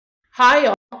Hi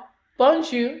all,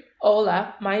 bonjour,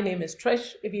 hola, my name is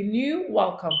Trish. If you're new,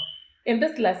 welcome. In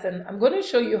this lesson, I'm going to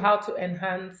show you how to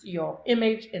enhance your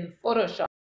image in Photoshop.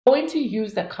 I'm going to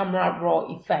use the camera raw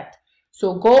effect.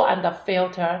 So go under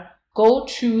filter, go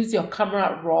choose your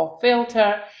camera raw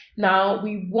filter. Now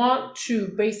we want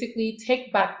to basically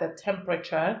take back the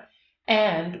temperature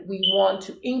and we want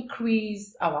to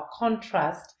increase our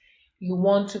contrast. You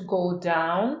want to go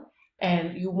down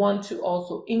and you want to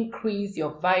also increase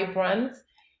your vibrance.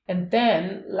 And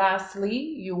then lastly,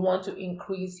 you want to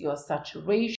increase your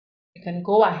saturation. You can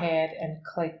go ahead and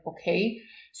click OK.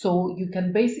 So you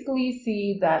can basically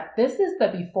see that this is the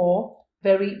before,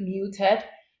 very muted.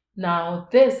 Now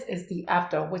this is the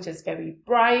after, which is very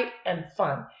bright and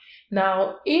fun.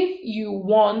 Now, if you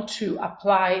want to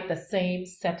apply the same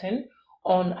setting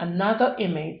on another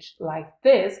image like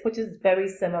this, which is very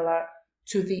similar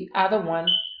to the other one,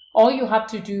 all you have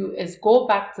to do is go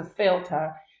back to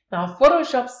filter. Now,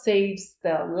 Photoshop saves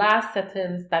the last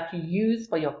settings that you use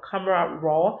for your camera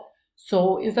raw.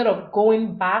 So instead of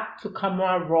going back to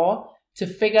camera raw to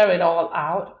figure it all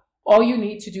out, all you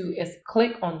need to do is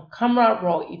click on camera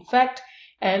raw effect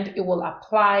and it will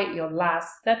apply your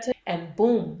last setting and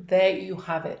boom, there you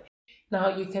have it.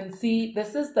 Now you can see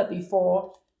this is the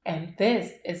before and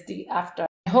this is the after.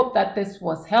 I hope that this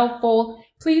was helpful.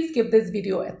 Please give this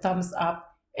video a thumbs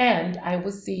up and I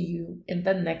will see you in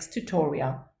the next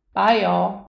tutorial. Bye y'all.